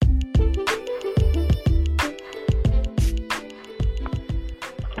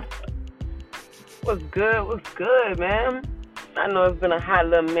What's good? What's good, man? I know it's been a hot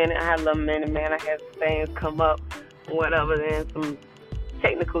little minute, man. I had some things come up, whatever, and some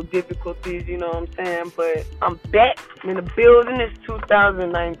technical difficulties, you know what I'm saying? But I'm back in the building. It's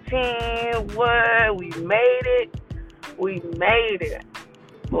 2019. What? We made it. We made it.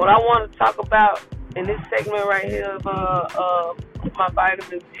 What I want to talk about in this segment right here of my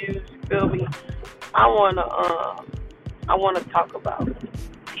vitamin views, you feel me? I wanna talk about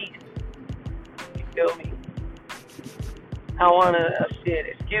peace. You feel me? I wanna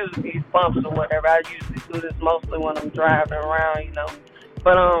excuse these bumps or whatever. I usually do this mostly when I'm driving around, you know.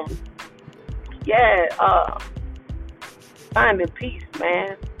 But yeah, finding peace,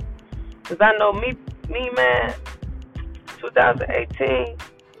 man. 'Cause I know me, man. 2018,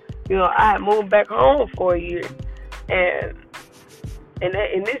 you know, I had moved back home for a year, and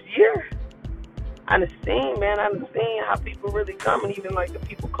in this year, I done seen how people really come, and even like the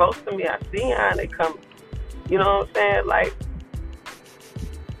people close to me, I seen how they come. You know what I'm saying? Like,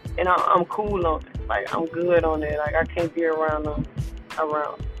 and I'm cool on it. Like, I'm good on it. Like, I can't be around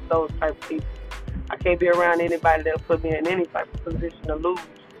those type of people. I can't be around anybody that'll put me in any type of position to lose.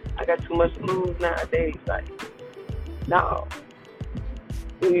 I got too much to lose nowadays. Like, no.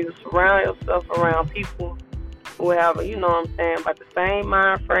 You need to surround yourself around people who have, you know what I'm saying, about the same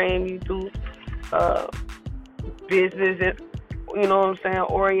mind frame you do, uh, business, and, you know what I'm saying,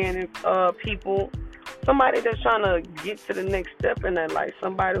 oriented people. Somebody that's trying to get to the next step in that life.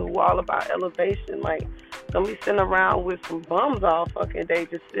 Somebody who all about elevation. Like, don't be sitting around with some bums all fucking day,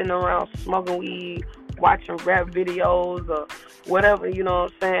 just sitting around smoking weed, watching rap videos or whatever, you know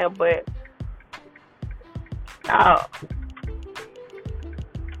what I'm saying? But uh,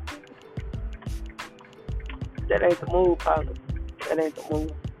 that ain't the move, probably. That ain't the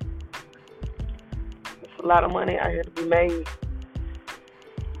move. There's a lot of money out here to be made.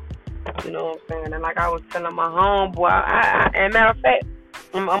 You know what I'm saying? And like I was telling my homeboy, and matter of fact,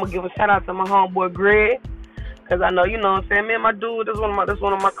 I'm gonna give a shout out to my homeboy Greg, cause I know, you know what I'm saying. Me and my dude, that's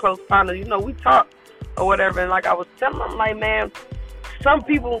one of my close partners. You know, we talk or whatever. And like I was telling him, like, man, some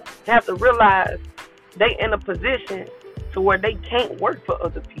people have to realize they in a position to where they can't work for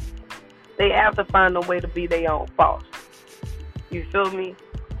other people. They have to find a way to be their own boss. You feel me?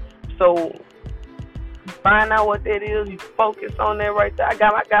 So you find out what that is, you focus on that right there. I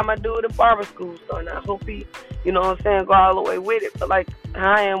got my dude in barber school, so now I hope he, you know what I'm saying, go all the way with it. But like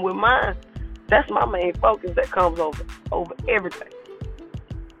how I am with mine, that's my main focus that comes over everything.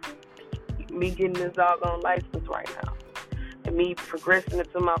 Me getting this doggone license right now. And me progressing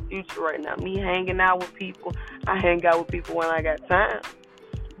into my future right now. Me hanging out with people. I hang out with people when I got time.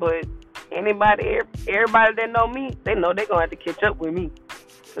 But everybody that know me, they know they're going to have to catch up with me.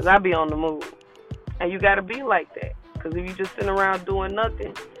 Because I be on the move. And you got to be like that. Because if you just sitting around doing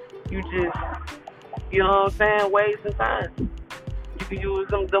nothing, you just, you know what I'm saying, wasting time. You can use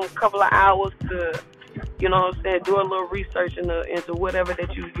them couple of hours to, you know what I'm saying, do a little research into whatever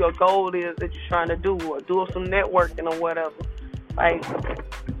that your goal is that you're trying to do, or do some networking or whatever. Like,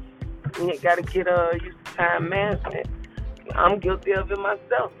 you got to get used to time management. I'm guilty of it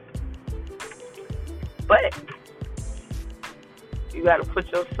myself. But you got to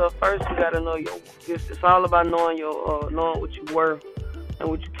put yourself first. You got to know it's all about knowing knowing what you're worth and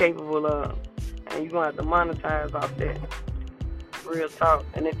what you're capable of. And you're going to have to monetize off that. Real talk.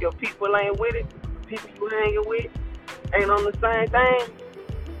 And if your people ain't with it, people you hanging with ain't on the same thing,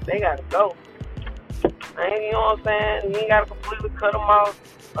 they got to go. You know what I'm saying? You ain't got to completely cut them off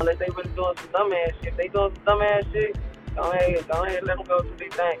unless they really doing some dumbass shit. If they doing some dumbass shit, go ahead, let them go do their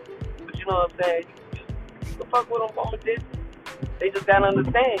thing. But you know what I'm saying? You can fuck with them from a distance. They just gotta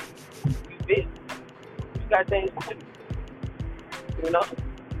understand. You busy. You got things to do. You know?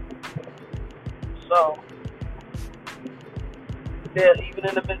 So, yeah, even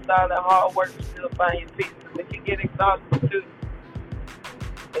in the midst of all that hard work, you still find your peace. It can get exhausting too.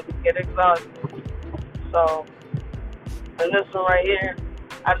 It can get exhausting. So, and this one right here,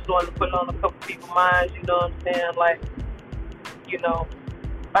 I just wanted to put it on a couple people's minds, you know what I'm saying? Like, you know,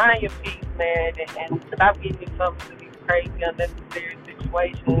 find your peace, man, and stop getting yourself into these crazy, unnecessary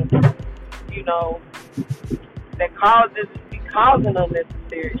situations, you know, that be causing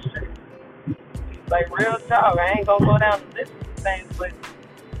unnecessary stress. Like, real talk, I ain't gonna go down to listen to things, but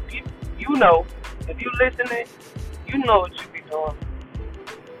you know, if you listening, you know what you be doing.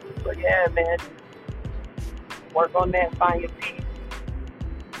 So yeah, man, work on that, find your peace,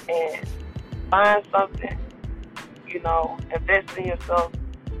 and find something, you know, invest in yourself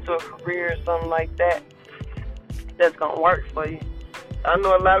to a career or something like that that's gonna work for you. I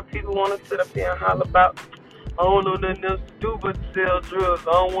know a lot of people want to sit up there and holler about I don't know nothing else to do but to sell drugs.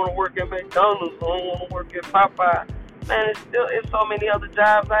 I don't want to work at McDonald's. I don't want to work at Popeye. Man, it's so many other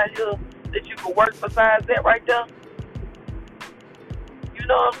jobs out here that you can work besides that right there. You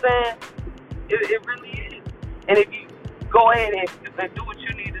know what I'm saying? It really is. And if you go ahead and do what you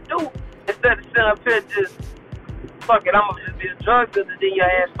need to do, instead of sitting up here just, fuck it, I'm going to just be a drug dealer, then your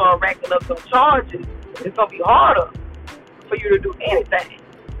ass start racking up some charges, it's going to be harder for you to do anything.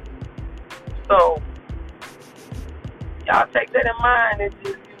 So, y'all take that in mind and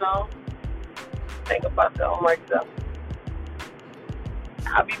just, think about something like that.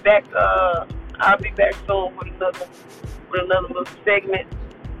 I'll be back soon with another little segment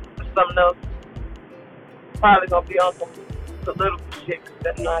or something else. Probably gonna be on some political shit,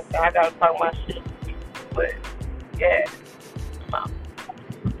 'cause I gotta talk my shit. But yeah.